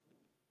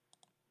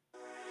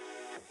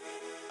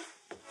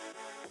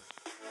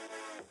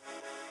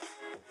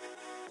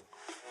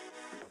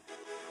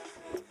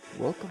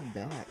Welcome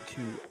back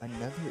to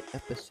another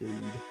episode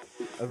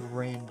of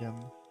Random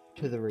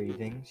to the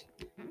Ravings.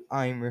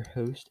 I'm your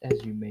host,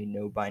 as you may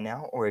know by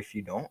now, or if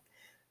you don't,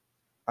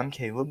 I'm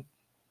Caleb.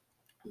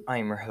 I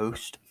am your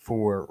host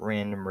for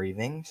Random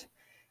Ravings.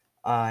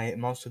 I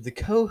am also the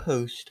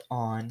co-host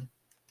on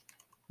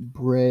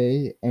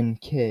Bray and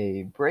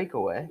K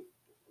Breakaway,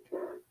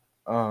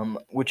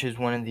 which is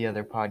one of the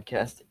other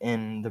podcasts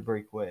in the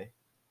Breakaway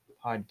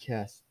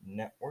podcast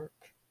network.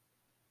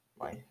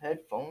 My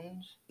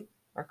headphones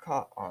are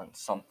caught on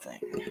something.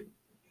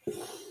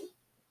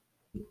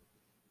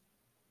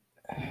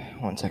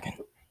 One second.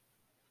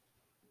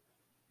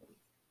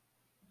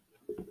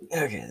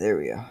 Okay, there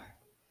we go.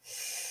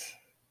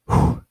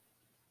 Whew.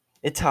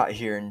 It's hot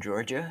here in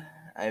Georgia.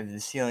 I have the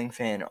ceiling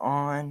fan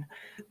on,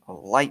 a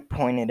light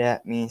pointed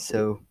at me,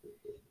 so,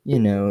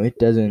 it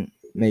doesn't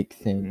make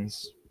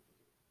things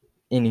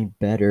any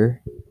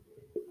better.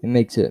 It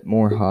makes it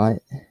more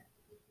hot,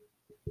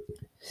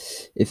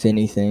 if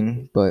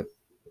anything, but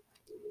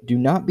do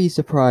not be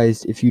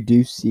surprised if you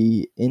do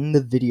see in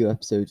the video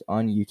episodes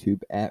on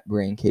YouTube at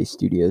BrainK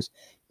Studios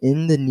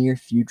in the near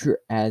future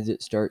as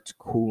it starts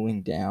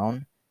cooling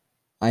down.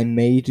 I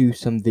may do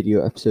some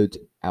video episodes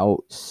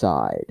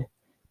outside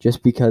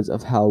just because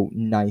of how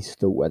nice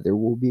the weather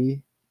will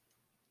be.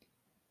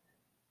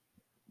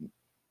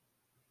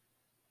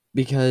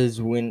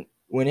 Because when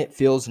it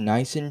feels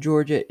nice in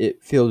Georgia,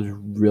 it feels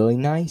really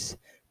nice,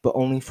 but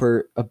only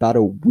for about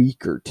a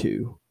week or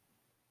two.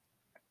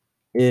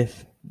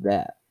 If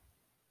that.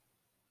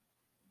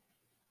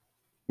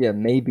 Yeah,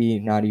 maybe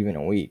not even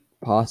a week.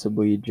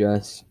 Possibly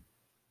just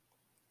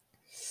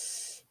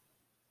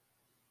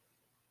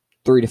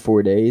 3 to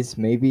 4 days,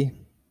 maybe.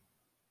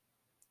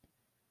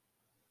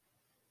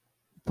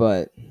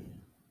 But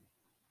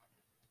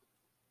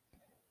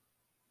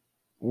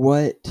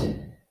what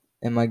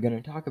am I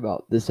going to talk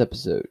about this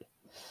episode?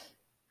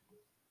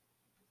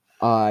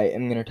 I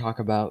am going to talk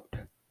about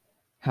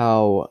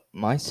how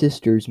my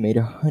sisters made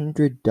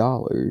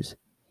 $100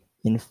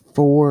 in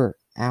 4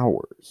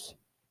 hours.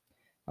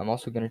 I'm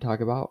also going to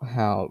talk about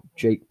how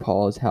Jake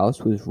Paul's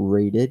house was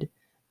raided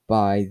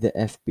by the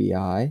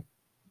FBI.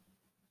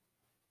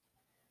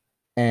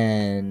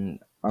 And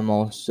I'm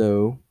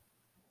also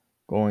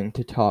going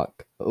to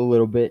talk a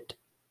little bit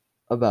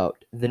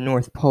about the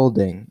North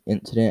Paulding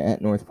incident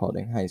at North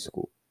Paulding High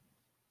School.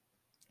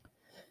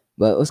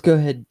 But let's go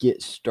ahead and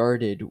get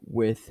started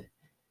with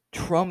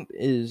Trump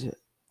is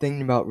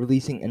thinking about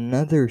releasing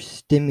another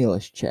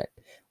stimulus check,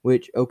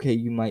 which, okay,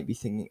 you might be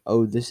thinking,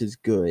 oh, this is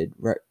good,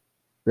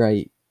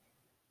 right?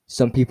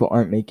 Some people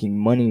aren't making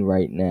money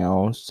right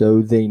now,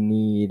 so they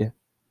need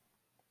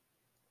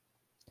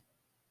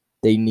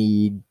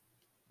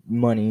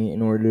money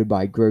in order to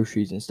buy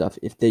groceries and stuff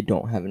if they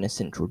don't have an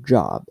essential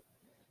job.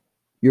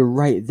 You're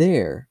right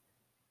there.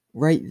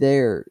 Right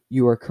there,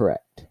 you are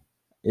correct.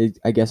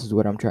 I guess is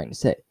what I'm trying to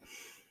say.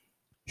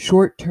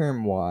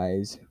 Short-term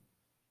wise,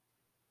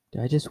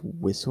 did I just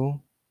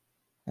whistle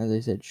as I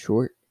said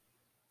short?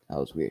 That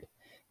was weird.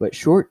 But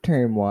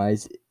short-term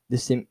wise,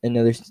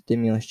 another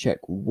stimulus check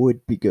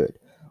would be good.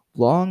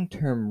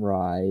 Long-term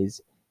wise,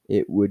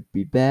 it would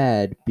be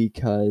bad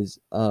because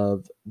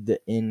of the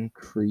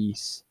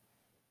increase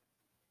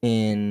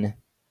in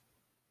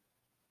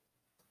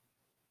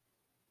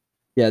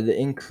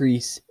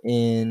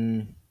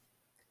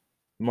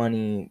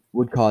money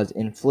would cause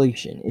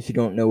inflation. If you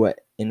don't know what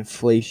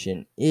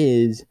inflation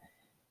is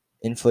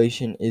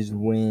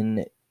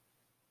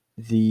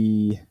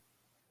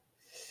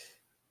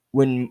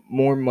when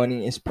more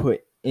money is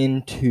put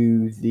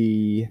into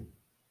the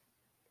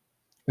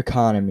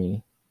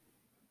economy,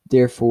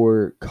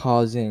 therefore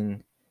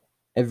causing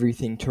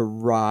everything to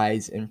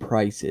rise in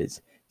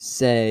prices.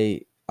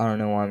 Say, I don't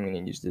know why I'm going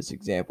to use this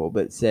example,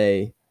 but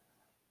say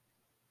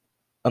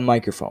a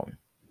microphone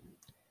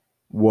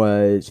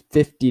was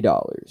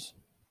 $50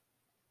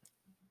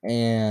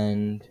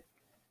 and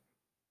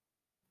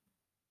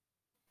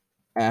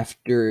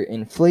after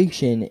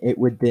inflation it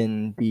would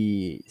then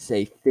be,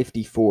 say,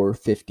 $54,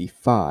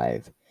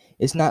 $55.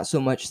 It's not so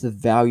much the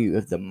value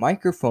of the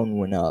microphone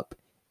went up,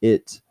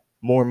 it's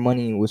more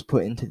money was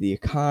put into the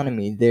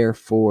economy,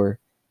 therefore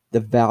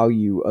the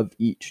value of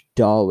each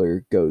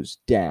dollar goes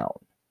down,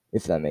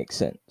 if that makes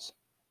sense.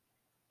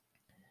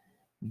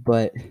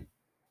 But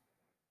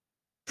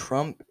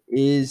Trump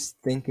is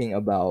thinking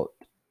about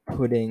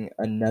putting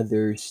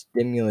another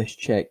stimulus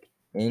check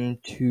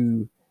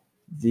into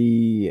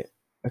the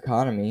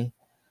economy.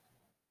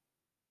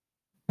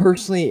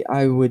 Personally,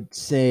 I would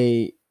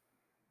say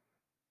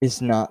it's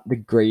not the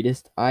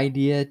greatest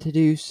idea to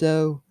do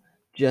so,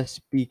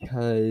 just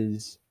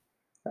because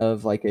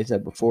of, like I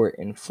said before,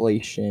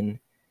 inflation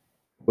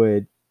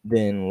would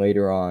then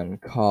later on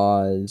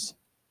cause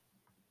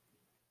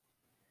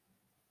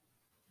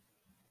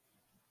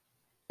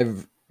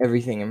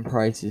everything in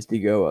prices to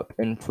go up.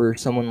 And for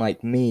someone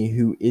like me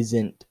who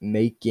isn't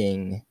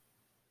making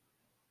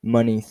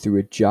money through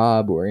a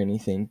job or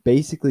anything,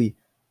 basically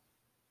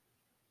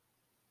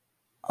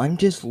I'm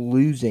just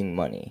losing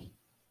money.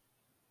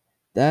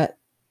 That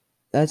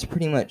that's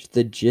pretty much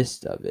the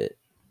gist of it.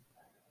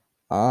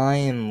 I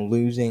am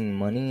losing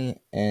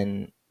money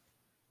and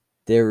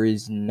there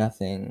is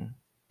nothing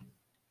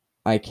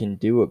I can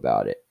do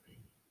about it.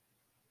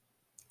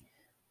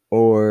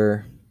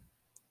 Or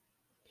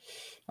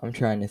I'm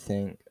trying to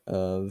think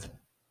of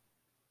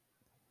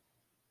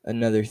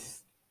another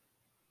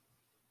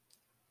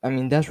I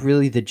mean, that's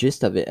really the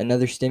gist of it.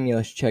 Another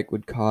stimulus check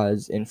would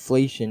cause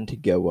inflation to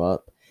go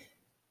up.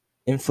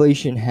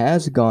 Inflation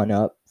has gone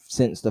up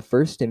since the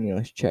first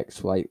stimulus check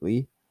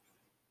slightly.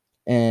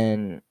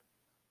 And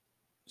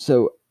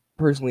so,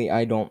 personally,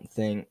 I don't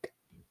think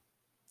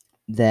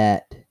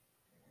that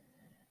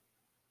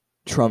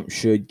Trump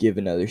should give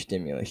another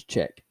stimulus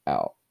check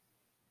out.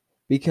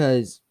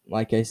 Because,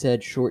 like I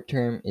said, short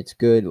term, it's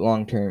good.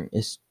 Long term,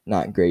 it's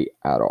not great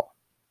at all.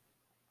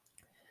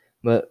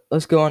 But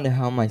let's go on to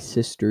how my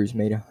sisters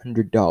made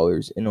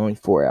 $100 in only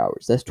 4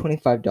 hours. That's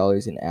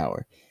 $25 an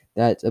hour.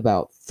 That's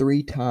about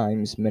 3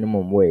 times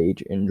minimum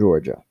wage in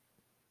Georgia.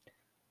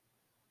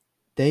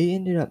 They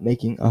ended up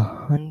making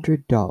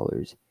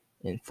 $100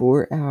 in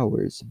 4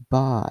 hours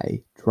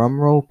by,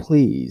 drumroll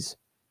please,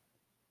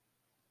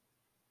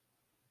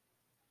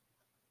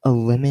 a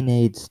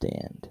lemonade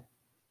stand.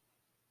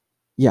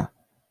 Yeah,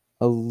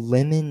 a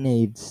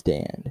lemonade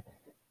stand.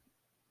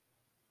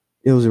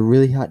 It was a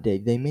really hot day.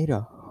 They made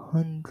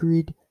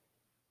 $100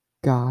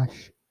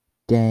 gosh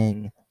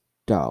dang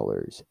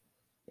dollars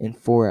in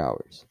 4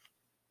 hours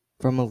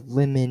from a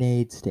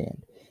lemonade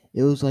stand.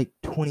 It was like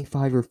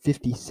 25 or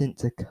 50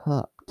 cents a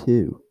cup,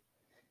 too.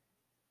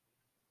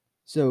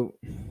 So,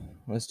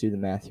 let's do the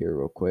math here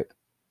real quick.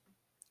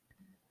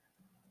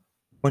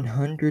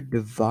 100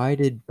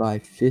 divided by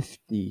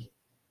 50.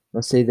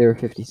 Let's say there were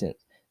 50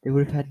 cents. They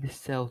would have had to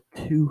sell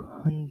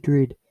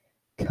 200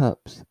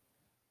 cups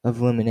of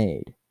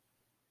lemonade.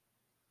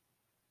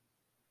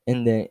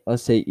 And then,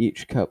 let's say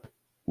each cup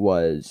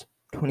was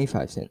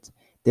 25 cents.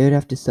 They would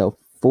have to sell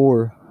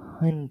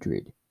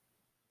 400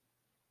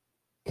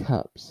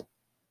 cups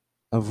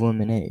of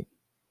lemonade.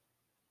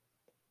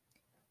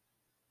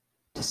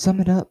 To sum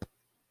it up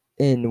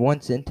in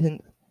one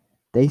sentence,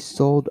 they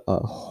sold a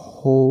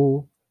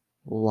whole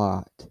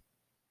lot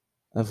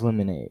of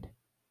lemonade.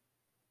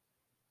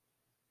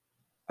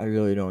 I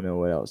really don't know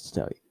what else to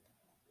tell you.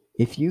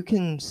 If you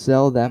can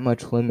sell that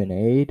much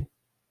lemonade,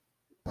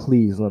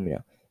 please let me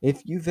know.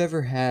 If you've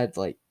ever had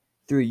like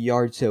through a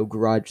yard sale,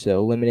 garage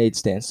sale, lemonade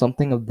stand,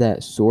 something of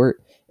that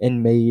sort,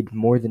 and made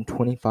more than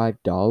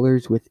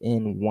 $25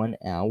 within 1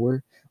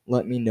 hour,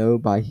 let me know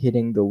by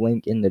hitting the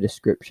link in the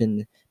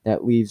description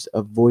that leaves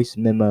a voice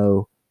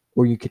memo,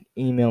 or you can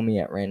email me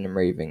at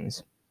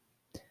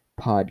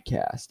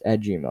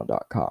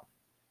randomravingspodcast@gmail.com.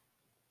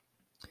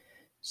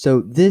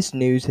 So this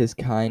news has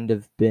kind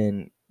of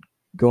been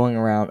going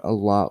around a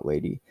lot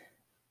lately.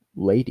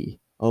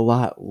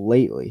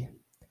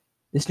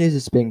 This news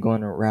has been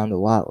going around a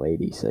lot,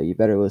 lady, so you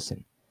better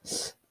listen.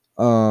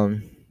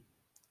 Um,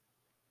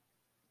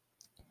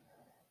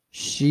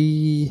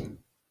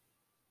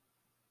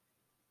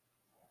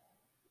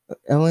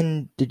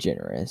 Ellen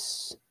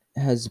DeGeneres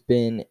has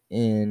been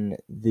in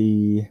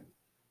the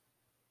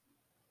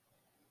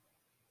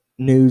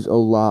news a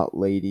lot,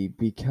 lady,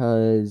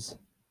 because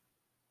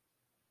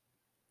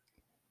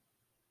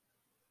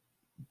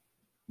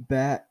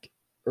back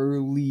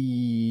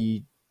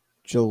early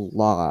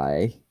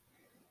July,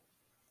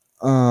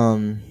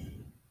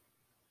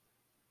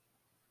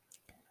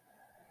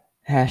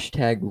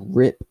 hashtag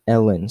Rip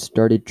Ellen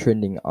started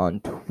trending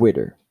on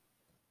Twitter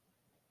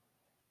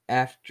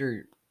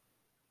after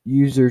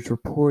users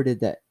reported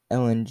that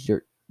Ellen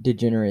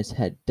DeGeneres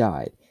had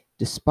died,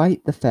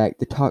 despite the fact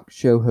the talk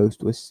show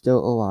host was still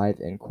alive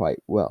and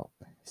quite well.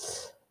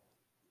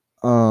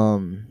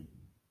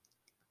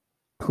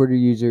 Twitter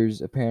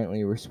users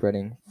apparently were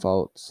spreading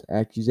false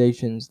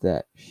accusations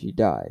that she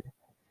died.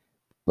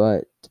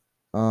 But,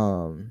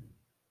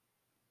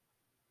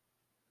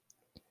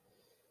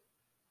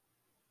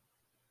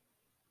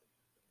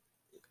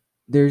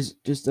 there's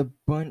just a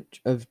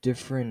bunch of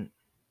different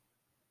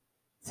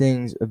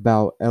things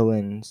about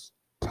Ellen's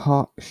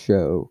talk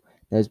show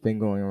that has been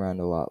going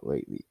around a lot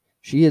lately.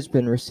 She has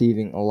been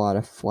receiving a lot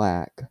of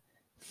flack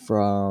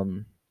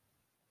from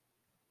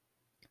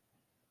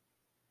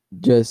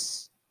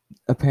just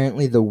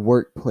apparently the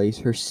workplace.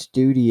 Her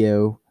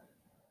studio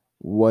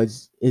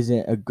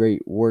isn't a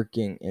great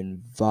working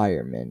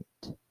environment.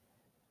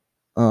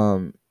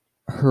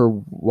 Her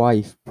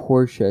wife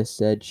Portia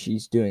said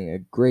she's doing a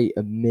great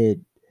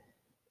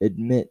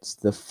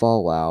amidst the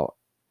fallout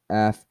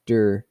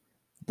after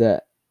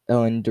the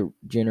Ellen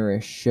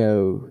DeGeneres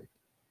show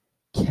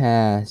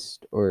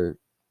cast, or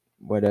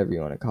whatever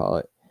you want to call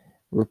it,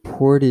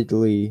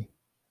 reportedly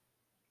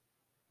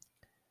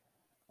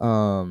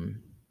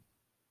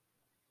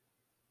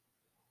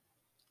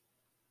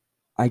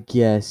I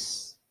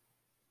guess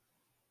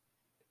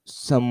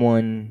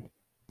someone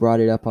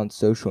brought it up on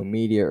social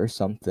media or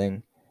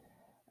something,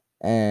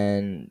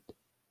 and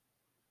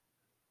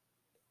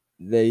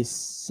they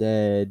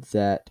said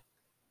that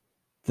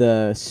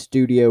the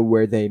studio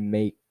where they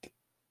make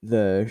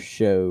the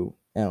show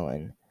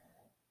Ellen,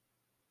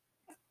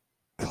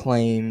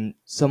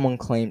 someone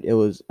claimed it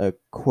was a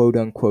quote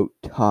unquote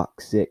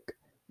toxic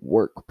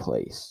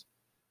workplace.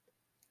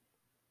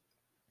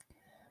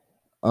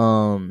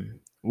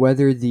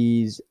 Whether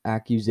these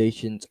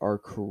accusations are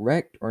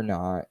correct or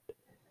not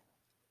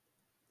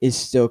is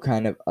still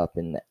kind of up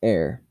in the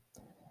air.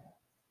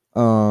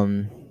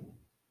 Ellen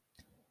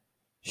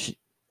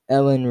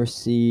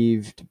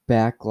received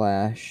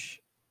backlash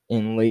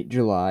in late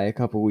July, a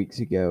couple weeks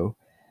ago,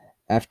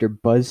 after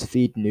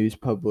BuzzFeed News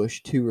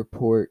published 2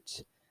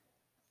 reports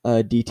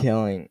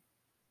detailing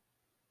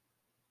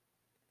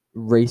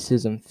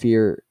racism,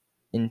 fear,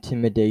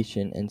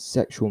 intimidation, and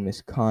sexual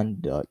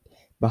misconduct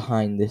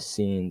behind the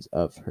scenes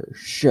of her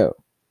show.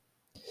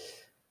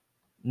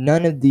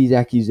 None of these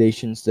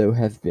accusations, though,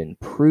 have been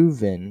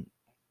proven.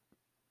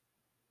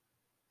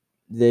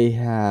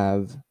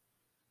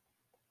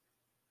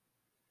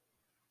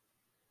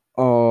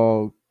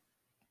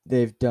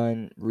 They've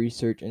done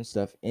research and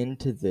stuff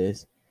into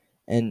this,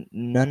 and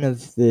none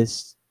of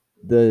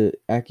the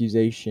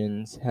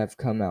accusations have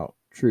come out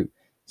true.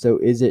 So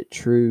is it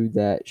true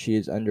that she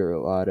is under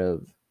a lot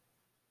of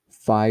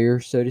fire,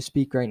 so to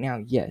speak, right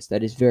now? Yes,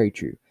 that is very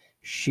true.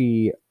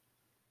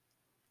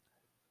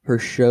 Her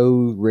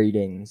show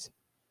ratings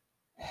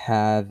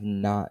have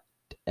not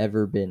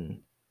ever been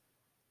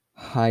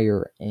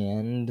higher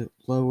and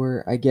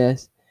lower, I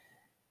guess.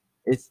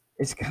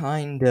 It's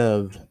kind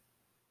of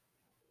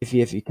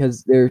iffy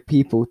because there are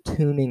people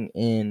tuning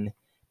in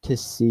to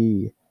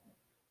see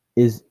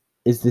is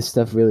this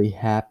stuff really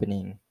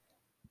happening,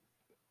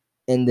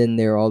 and then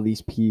there are all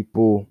these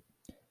people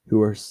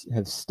who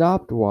have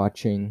stopped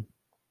watching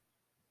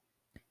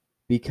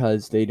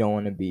because they don't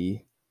want to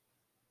be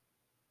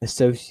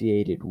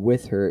associated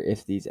with her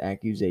if these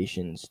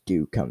accusations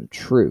do come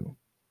true.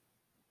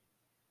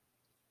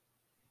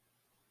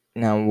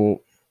 Now,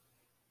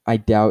 I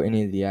doubt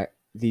any of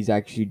these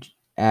I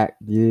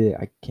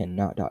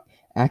cannot talk.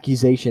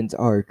 Accusations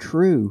are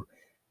true.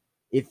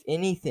 If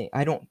anything,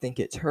 I don't think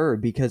it's her,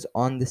 because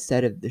on the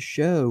set of the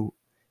show,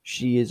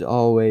 she is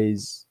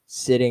always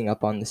sitting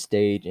up on the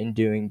stage and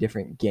doing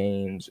different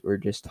games or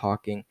just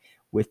talking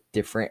with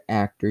different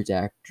actors,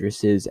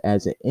 actresses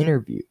as an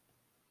interview.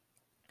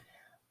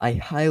 I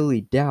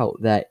highly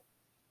doubt that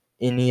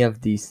any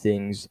of these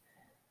things,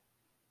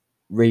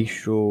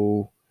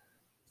 racial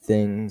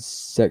things,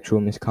 sexual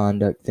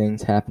misconduct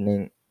things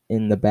happening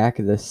in the back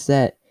of the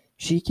set,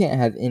 she can't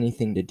have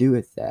anything to do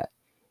with that.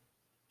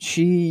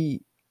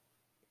 She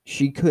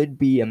could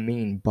be a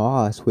mean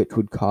boss, which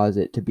would cause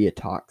it to be a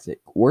toxic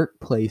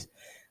workplace,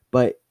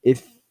 but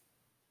if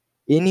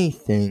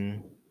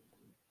anything,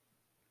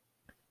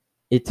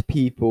 it's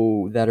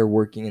people that are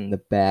working in the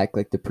back,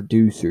 like the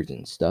producers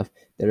and stuff,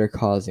 that are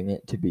causing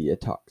it to be a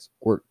toxic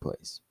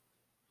workplace.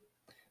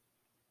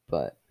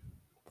 But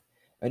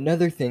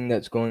another thing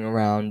that's going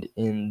around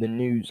in the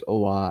news a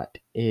lot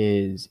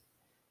is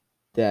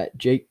that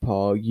Jake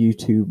Paul,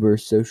 YouTuber,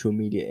 social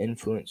media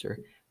influencer,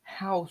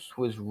 house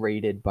was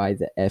raided by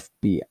the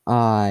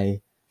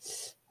FBI.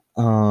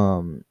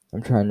 I'm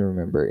trying to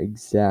remember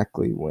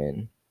exactly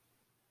when.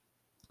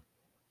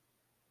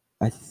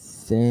 I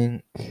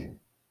think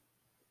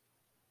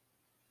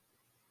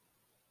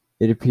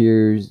it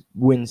appears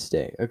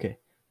Wednesday. Okay,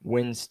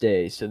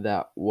 Wednesday. So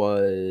that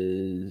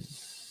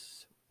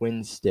was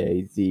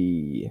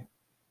Wednesday,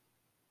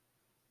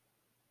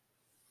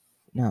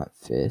 not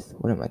 5th.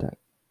 What am I talking?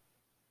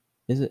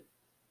 Is it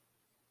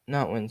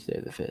not Wednesday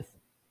the 5th?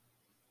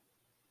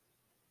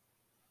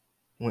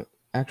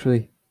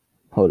 Actually,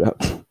 hold up.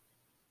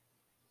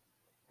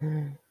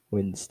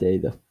 Wednesday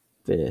the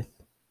 5th.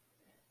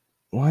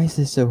 Why is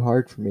this so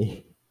hard for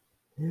me?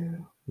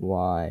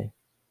 Why?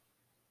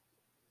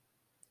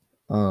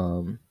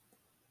 5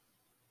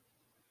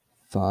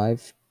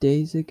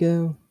 days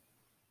ago?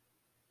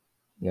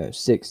 No,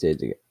 6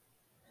 days ago.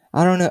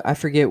 I don't know. I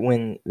forget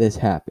when this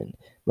happened,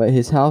 but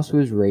his house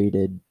was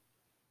raided,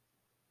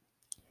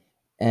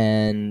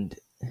 and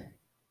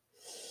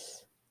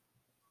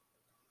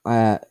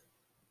all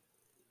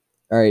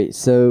right.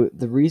 So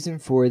the reason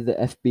for the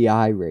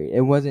FBI raid, it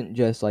wasn't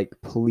just like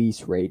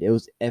police raid; it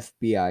was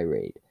FBI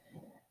raid.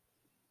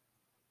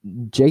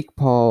 Jake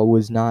Paul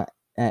was not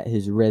at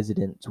his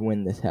residence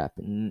when this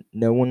happened.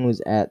 No one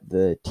was at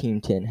the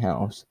Team 10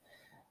 house.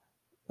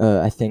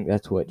 I think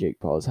that's what Jake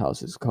Paul's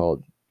house is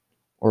called,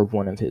 or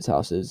one of his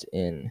houses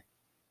in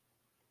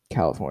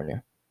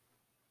California.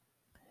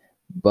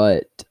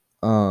 But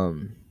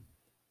the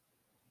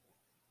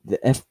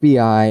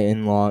FBI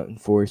and law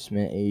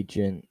enforcement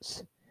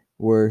agents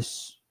were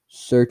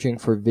searching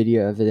for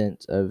video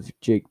evidence of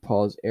Jake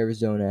Paul's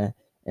Arizona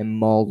and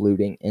mall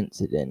looting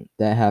incident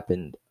that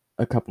happened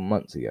a couple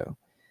months ago.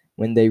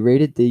 When they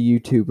raided the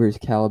YouTuber's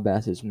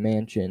Calabasas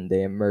mansion,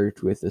 they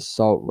emerged with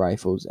assault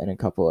rifles and a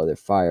couple other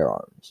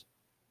firearms.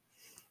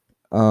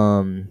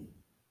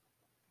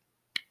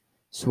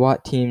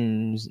 SWAT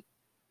teams,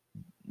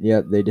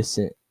 yep, it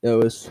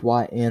was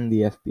SWAT and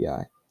the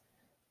FBI.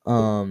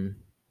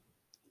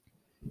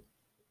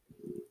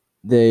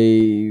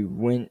 They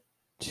went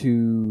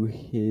to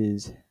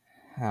his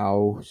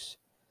house.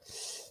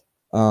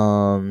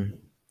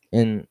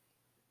 And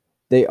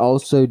they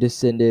also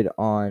descended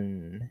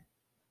on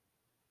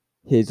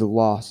his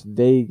Las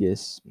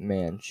Vegas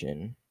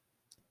mansion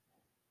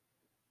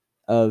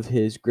of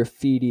his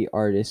graffiti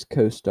artist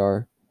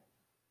co-star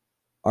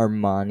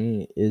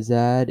Armani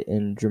Izad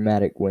in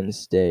Dramatic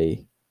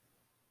Wednesday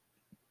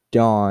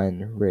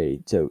dawn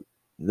raid. So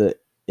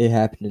it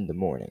happened in the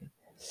morning.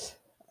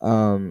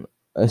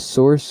 A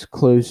source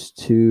close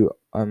to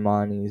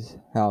Armani's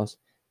house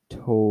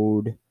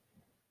told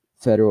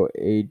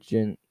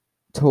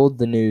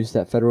the news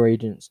that federal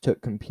agents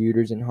took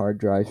computers and hard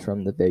drives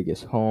from the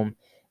Vegas home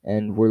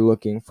and were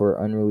looking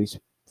for unreleased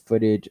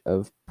footage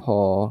of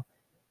Paul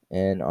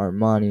and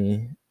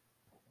Armani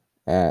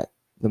at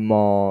the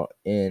mall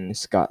in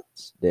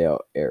Scottsdale,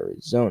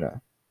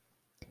 Arizona.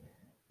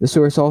 The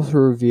source also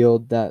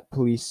revealed that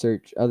police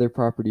searched other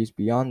properties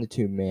beyond the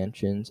two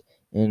mansions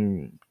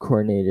in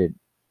coordinated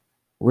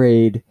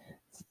raid,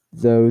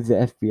 though the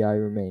FBI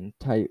remained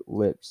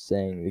tight-lipped,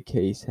 saying the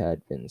case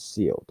had been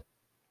sealed.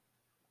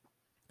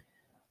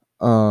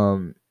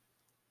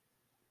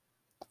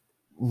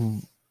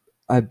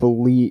 I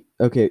believe.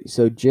 Okay,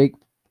 so Jake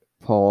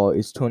Paul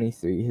is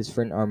 23. His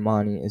friend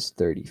Armani is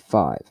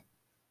 35.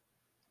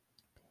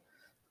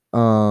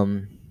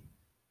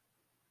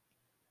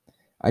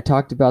 I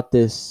talked about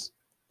this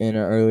in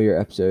an earlier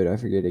episode. I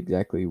forget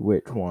exactly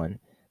which one,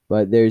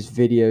 but there's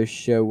videos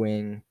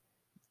showing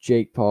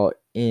Jake Paul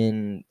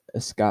in a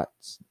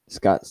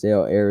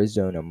Scottsdale,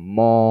 Arizona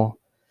mall,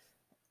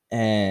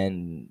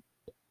 and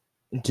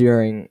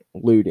during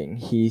looting,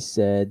 he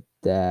said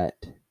that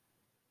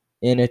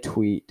in a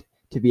tweet,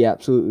 to be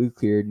absolutely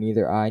clear,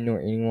 neither I nor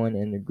anyone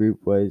in the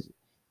group was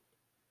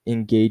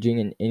engaging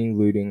in any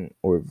looting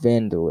or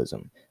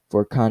vandalism.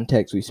 For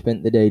context, we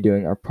spent the day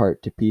doing our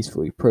part to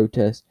peacefully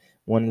protest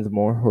one of the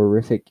more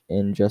horrific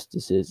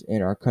injustices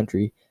in our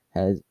country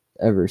has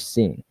ever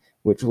seen,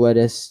 which led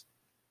us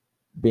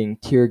being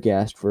tear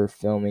gassed for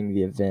filming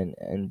the event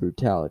and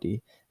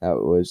brutality that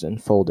was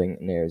unfolding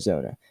in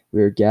Arizona.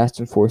 We were gassed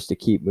and forced to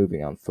keep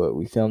moving on foot.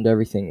 We filmed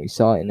everything we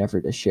saw in an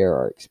effort to share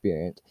our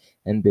experience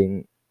and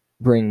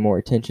bring more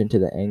attention to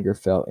the anger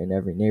felt in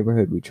every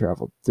neighborhood we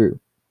traveled through.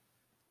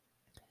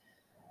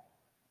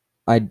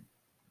 I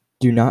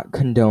do not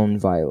condone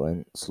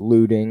violence,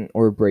 looting,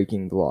 or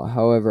breaking the law.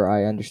 However,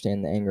 I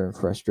understand the anger and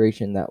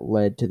frustration that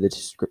led to the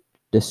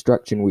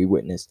destruction we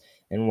witnessed,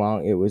 and while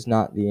it was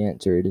not the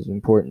answer, it is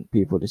important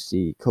people to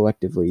see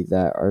collectively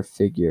that our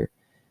figure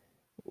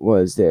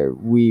was there.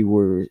 We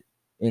were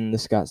in the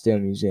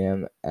Scottsdale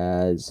Museum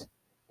as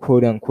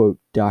quote-unquote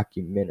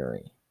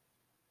documentary,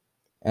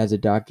 as a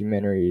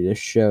documentary to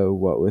show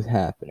what was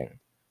happening.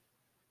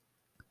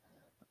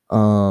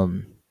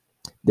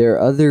 There are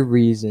other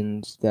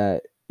reasons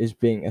that is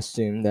being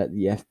assumed that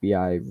the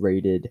FBI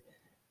raided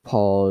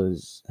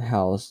Paul's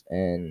house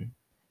and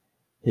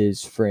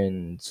his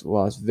friend's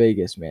Las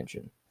Vegas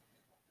mansion.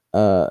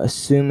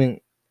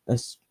 Assumingly, I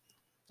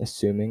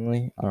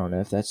don't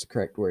know if that's the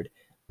correct word,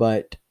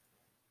 but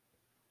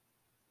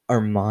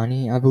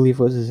Armani, I believe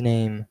was his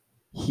name,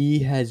 he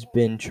has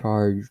been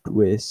charged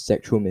with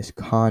sexual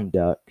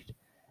misconduct,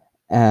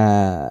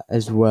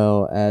 as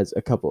well as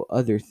a couple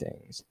other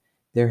things.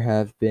 There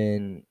have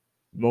been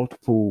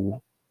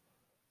multiple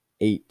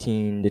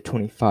 18 to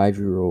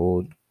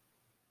 25-year-old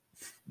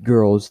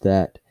girls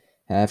that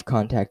have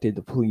contacted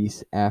the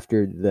police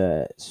after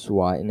the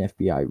SWAT and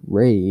FBI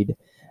raid.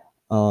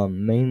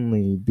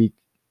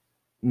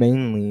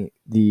 Mainly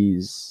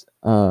these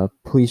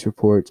police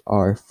reports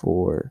are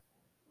for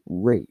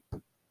rape.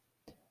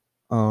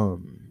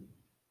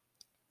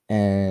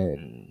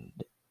 And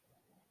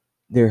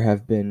there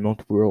have been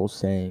multiple girls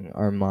saying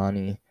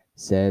Armani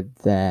said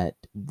that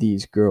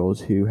these girls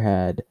who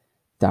had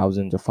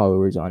thousands of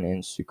followers on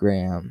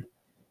Instagram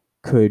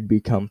could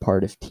become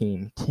part of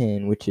Team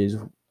 10, which is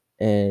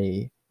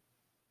a,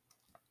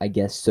 I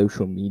guess,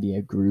 social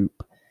media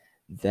group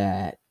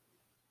that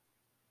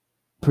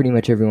pretty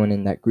much everyone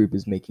in that group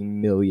is making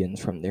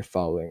millions from their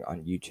following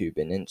on YouTube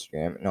and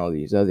Instagram and all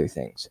these other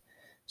things.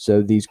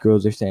 So these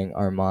girls are saying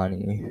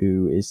Armani,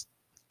 who is,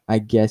 I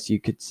guess you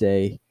could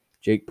say,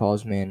 Jake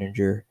Paul's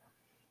manager,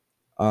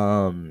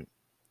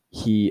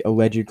 he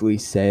allegedly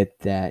said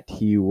that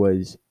he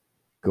was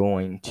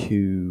going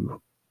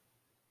to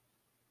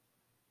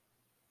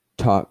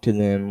talk to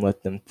them,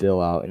 let them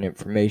fill out an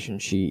information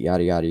sheet,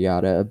 yada, yada,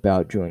 yada,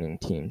 about joining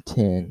Team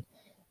 10.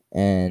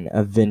 And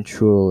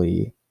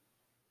eventually,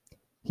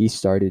 he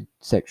started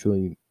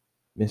sexually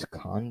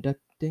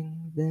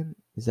misconducting them.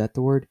 Is that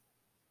the word?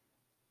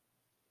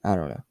 I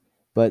don't know.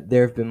 But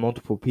there have been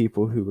multiple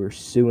people who were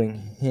suing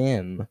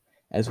him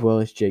as well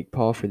as Jake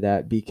Paul for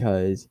that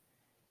because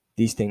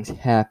these things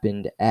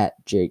happened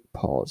at Jake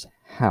Paul's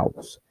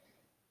house.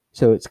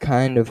 So it's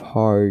kind of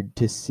hard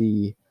to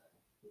see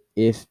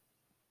if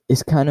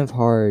it's kind of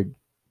hard.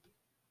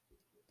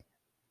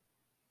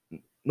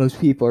 Most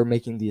people are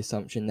making the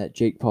assumption that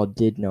Jake Paul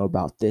did know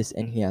about this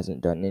and he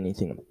hasn't done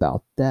anything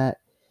about that.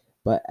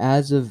 But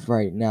as of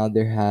right now,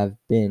 there have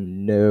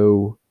been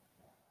no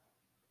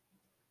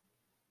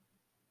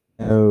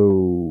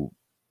no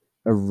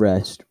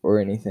arrest or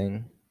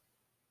anything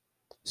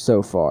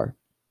so far.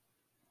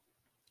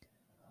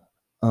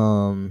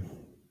 Um,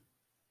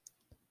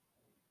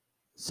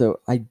 so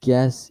I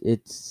guess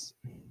it's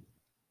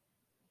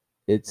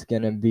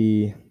gonna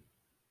be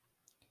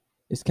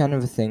it's kind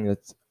of a thing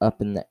that's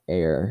up in the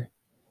air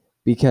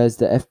because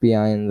the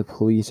FBI and the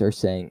police are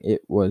saying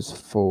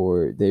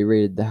they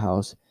raided the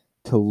house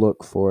to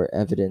look for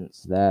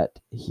evidence that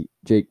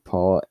Jake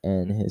Paul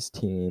and his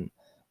team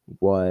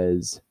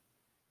was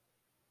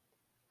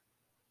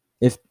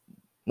if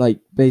like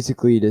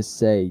basically to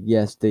say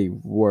yes they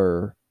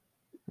were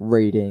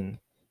raiding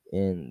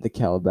in the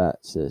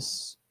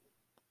Calabasas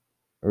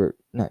or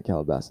not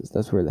Calabasas,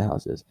 that's where the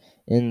house is,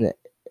 in the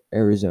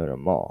Arizona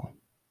Mall.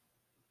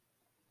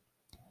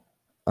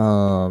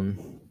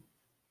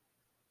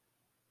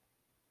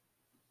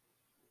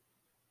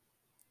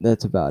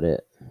 That's about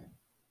it.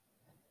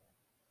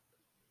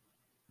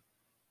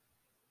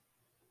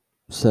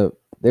 So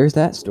there's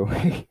that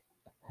story.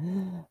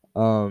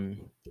 um,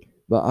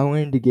 but I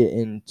wanted to get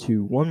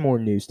into one more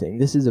news thing.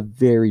 This is a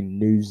very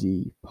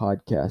newsy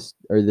podcast,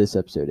 or this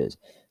episode is.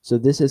 So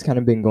this has kind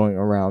of been going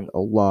around a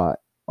lot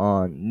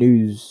on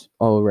news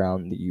all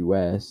around the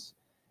U.S.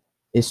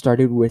 It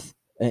started with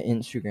an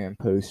Instagram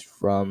post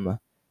from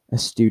a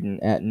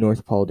student at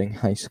North Paulding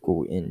High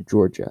School in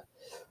Georgia.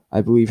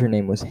 I believe her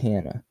name was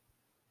Hannah.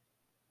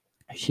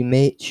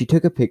 She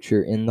took a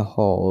picture in the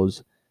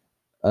halls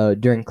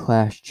during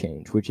class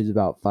change, which is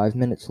about 5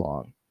 minutes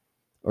long,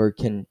 or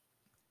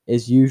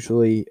is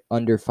usually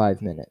under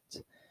 5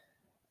 minutes,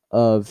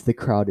 of the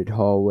crowded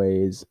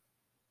hallways.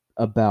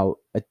 About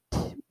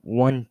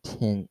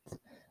 1/10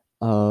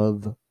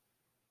 of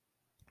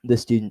the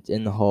students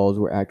in the halls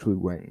were actually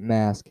wearing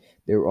masks.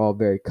 They were all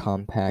very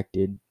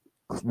compacted,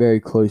 very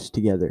close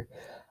together.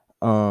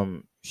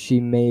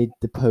 She made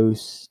the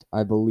post,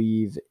 I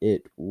believe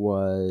it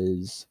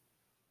was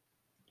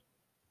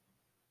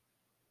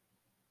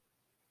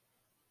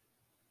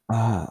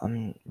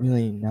I'm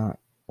really not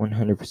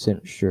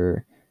 100%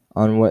 sure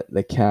on what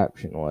the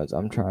caption was.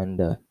 I'm trying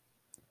to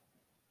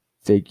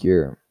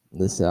figure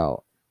this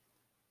out.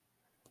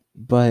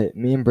 But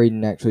me and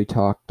Braden actually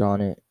talked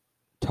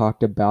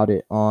about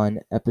it on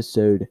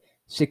episode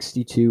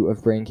 62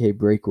 of Brain Cave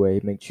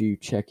Breakaway. Make sure you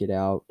check it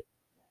out.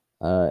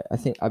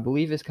 I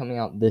believe it's coming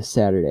out this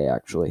Saturday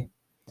actually.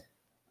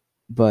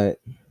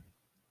 But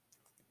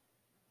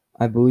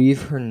I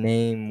believe her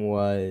name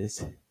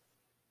was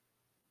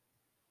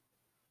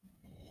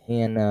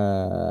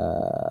Hannah.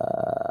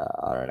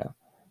 I don't know.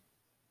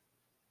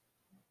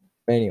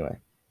 But anyway,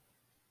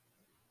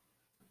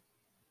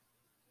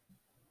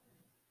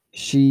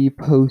 she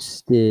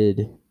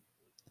posted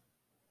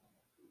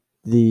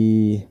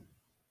the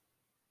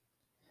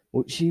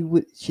well, she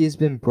has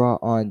been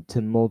brought on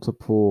to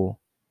multiple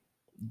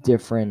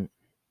different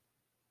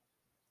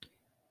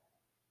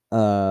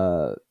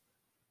uh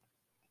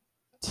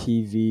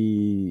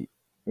TV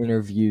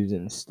interviews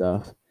and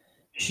stuff.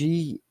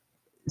 She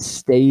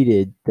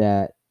stated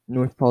that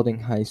North Paulding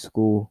High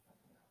School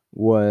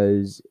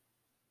was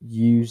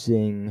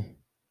using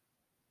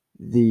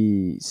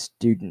the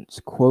students,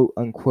 quote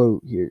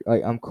unquote, here.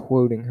 I'm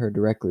quoting her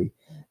directly,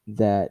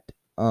 that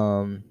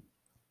the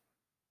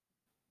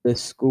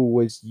school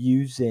was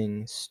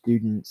using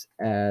students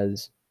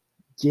as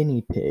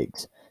guinea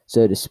pigs,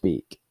 so to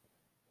speak.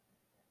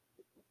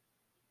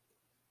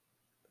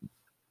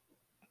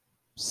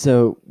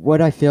 So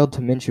what I failed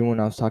to mention when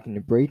I was talking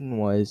to Braden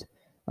was,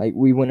 like,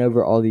 we went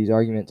over all these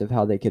arguments of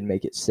how they could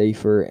make it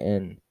safer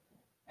and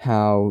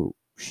how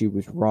she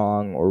was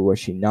wrong or was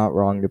she not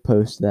wrong to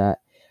post that.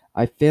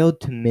 I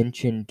failed to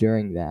mention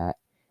during that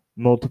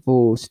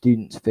multiple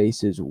students'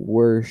 faces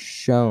were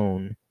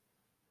shown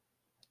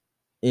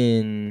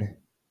in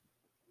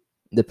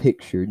the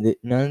picture. That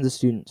none of the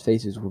students'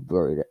 faces were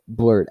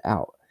blurred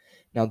out.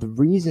 Now the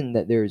reason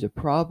that there is a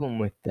problem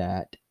with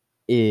that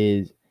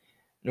is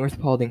North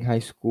Paulding High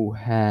School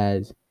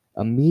has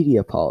a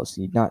media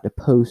policy not to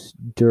post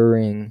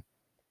during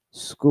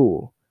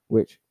school,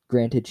 which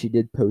granted she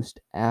did post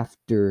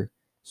after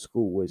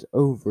school was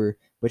over,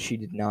 but she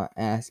did not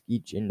ask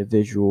each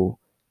individual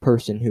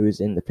person who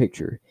is in the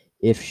picture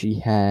if she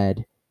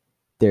had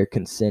their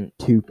consent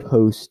to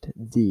post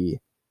the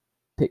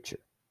picture.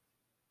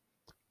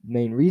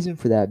 Main reason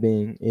for that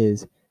being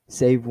is,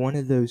 say one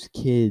of those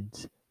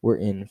kids were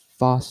in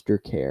foster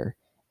care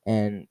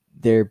and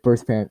their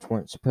birth parents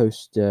weren't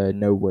supposed to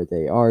know where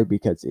they are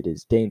because it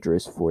is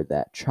dangerous for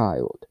that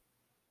child.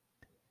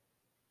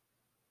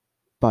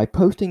 By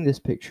posting this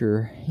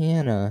picture,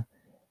 Hannah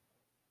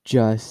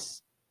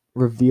just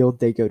revealed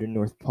they go to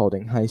North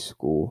Paulding High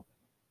School,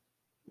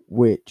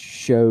 which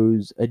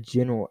shows a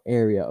general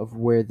area of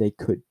where they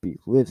could be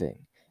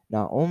living.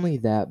 Not only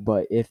that,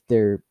 but if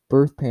their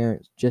birth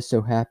parents just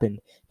so happen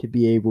to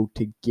be able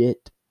to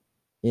get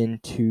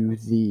into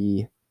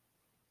the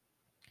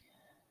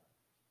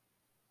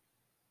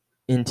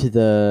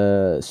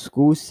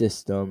school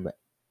system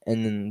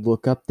and then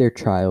look up their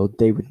child,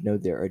 they would know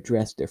their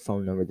address, their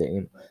phone number, their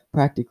email,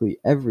 practically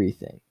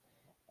everything.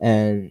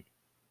 And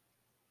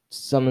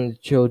some of the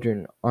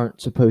children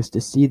aren't supposed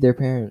to see their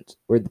parents,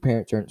 or the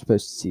parents aren't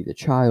supposed to see the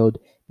child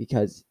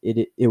because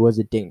it was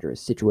a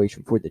dangerous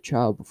situation for the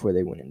child before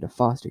they went into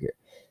foster care.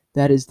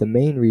 That is the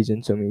main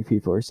reason so many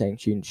people are saying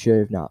she should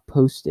have not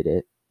posted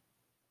it.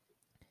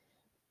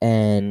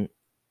 And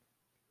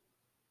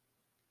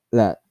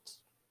that's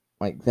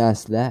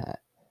that.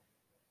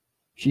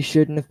 She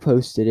shouldn't have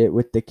posted it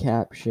with the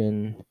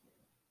caption.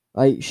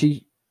 I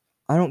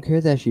don't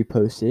care that she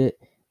posted it,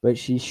 but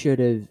she should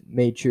have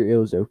made sure it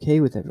was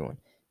okay with everyone.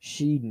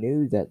 She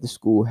knew that the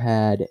school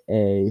had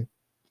a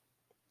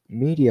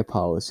media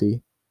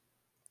policy,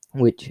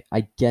 which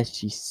I guess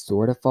she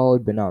sort of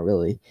followed, but not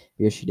really,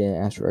 because she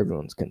didn't ask for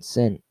everyone's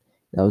consent.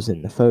 That was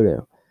in the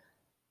photo.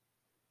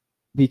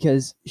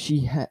 Because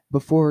she had,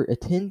 before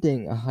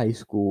attending a high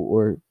school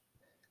or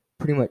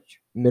pretty much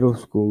middle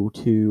school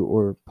to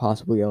or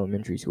possibly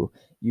elementary school,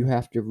 you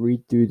have to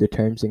read through the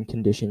terms and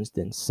conditions,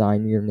 then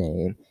sign your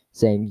name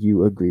saying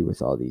you agree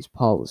with all these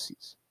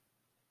policies.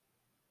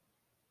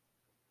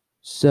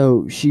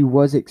 So she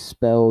was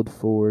expelled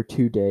for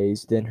 2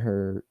 days,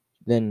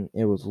 then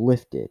it was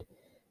lifted.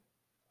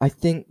 I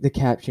think the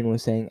caption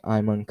was saying,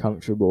 "I'm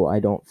uncomfortable, I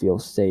don't feel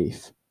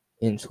safe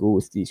in school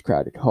with these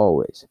crowded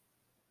hallways."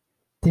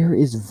 There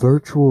is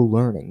virtual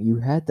learning. You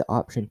had the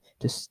option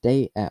to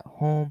stay at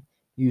home,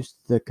 use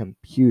the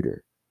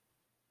computer.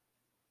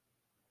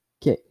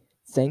 Okay,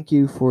 thank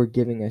you for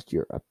giving us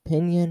your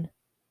opinion,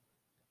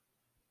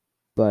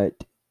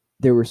 but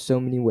there were so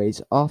many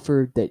ways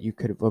offered that you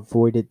could have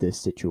avoided this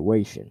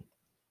situation.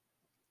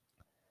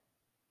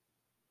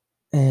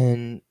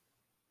 And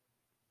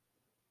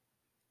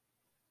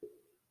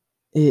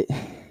it,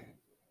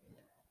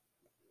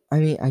 I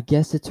mean, I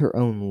guess it's her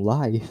own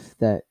life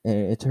that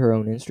it's her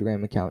own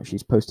Instagram account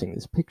she's posting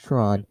this picture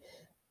on,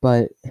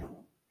 but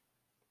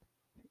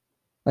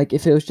like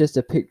if it was just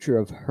a picture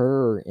of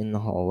her in the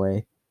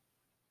hallway,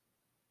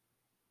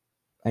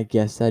 I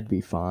guess that'd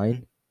be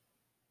fine.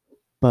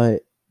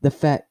 But the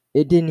fact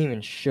it didn't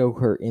even show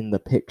her in the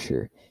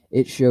picture,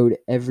 it showed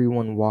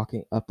everyone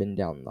walking up and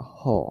down the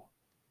hall.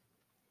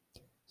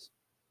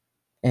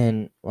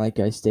 And like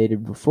I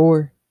stated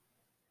before,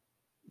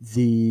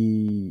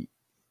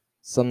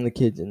 some of the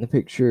kids in the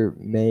picture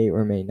may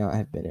or may not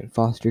have been in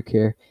foster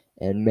care,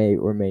 and they may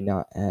or may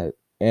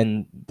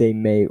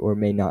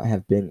not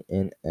have been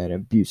in an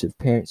abusive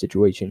parent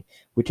situation,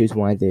 which is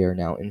why they are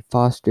now in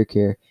foster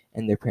care,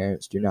 and their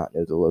parents do not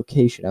know the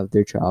location of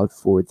their child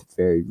for the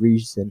very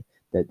reason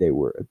that they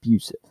were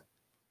abusive.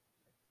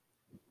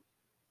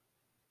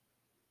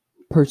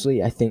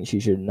 Personally, I think she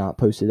should have not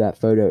posted that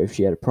photo. If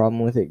she had a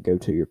problem with it, go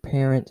to your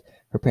parents.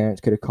 Her parents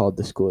could have called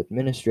the school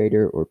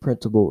administrator or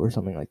principal or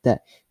something like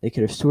that. They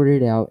could have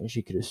sorted it out and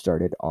she could have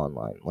started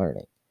online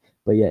learning.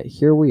 But yet,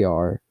 here we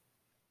are.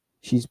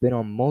 She's been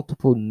on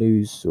multiple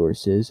news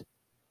sources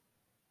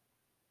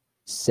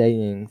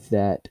saying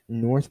that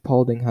North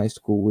Paulding High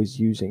School was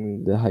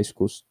using the high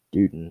school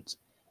students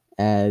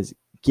as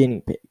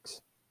guinea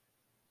pigs.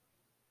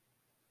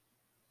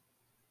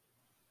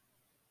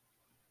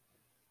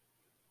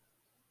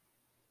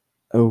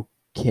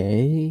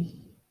 Okay.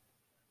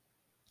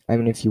 I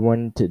mean, if you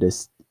wanted to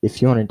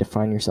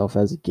define yourself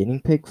as a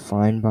guinea pig,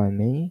 fine by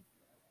me.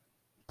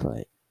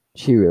 But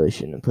she really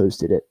shouldn't have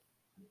posted it.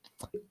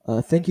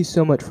 Thank you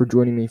so much for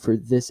joining me for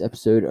this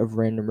episode of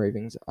Random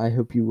Ravings. I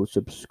hope you will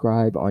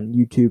subscribe on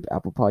YouTube,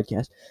 Apple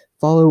Podcast,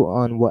 follow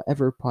on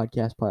whatever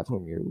podcast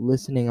platform you're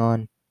listening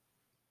on,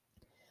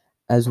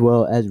 as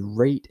well as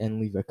rate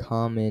and leave a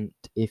comment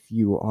if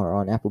you are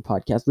on Apple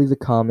Podcast. Leave a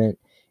comment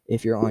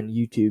if you're on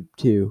YouTube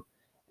too.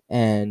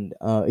 And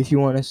if you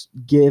want to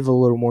give a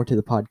little more to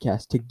the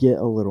podcast, to get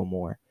a little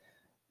more,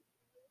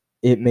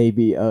 it may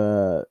be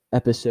a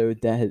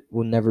episode that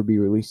will never be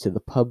released to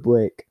the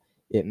public.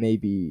 It may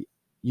be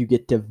you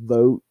get to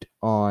vote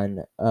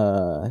on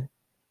a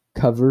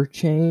cover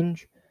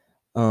change,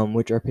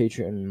 which our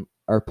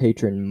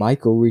patron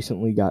Michael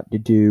recently got to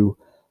do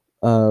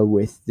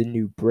with the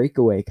new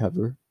Breakaway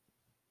cover.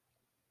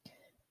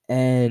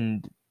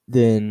 And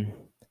then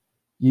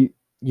you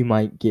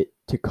might get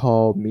to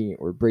call me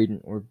or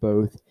Braden or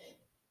both.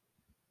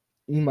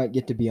 You might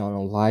get to be on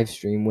a live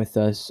stream with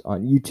us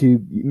on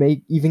YouTube. You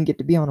may even get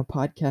to be on a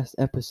podcast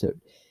episode.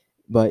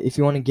 But if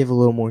you want to give a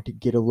little more to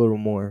get a little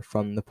more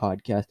from the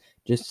podcast,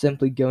 just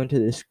simply go into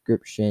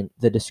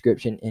the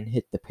description and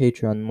hit the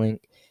Patreon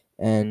link.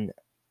 And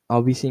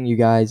I'll be seeing you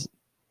guys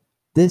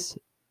this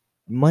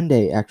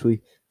Monday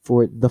actually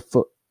for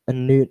a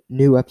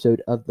new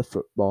episode of the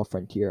Football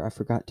Frontier. I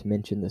forgot to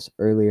mention this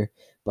earlier,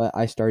 but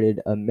I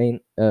started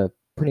a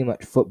pretty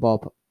much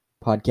football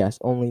podcast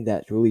only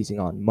that's releasing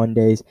on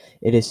Mondays.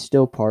 It is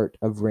still part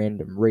of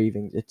Random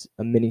Ravings. It's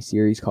a mini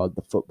series called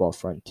The Football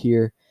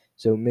Frontier.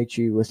 So make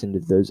sure you listen to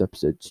those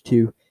episodes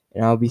too.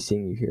 And I'll be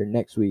seeing you here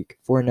next week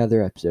for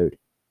another episode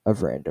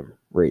of Random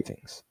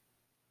Ravings.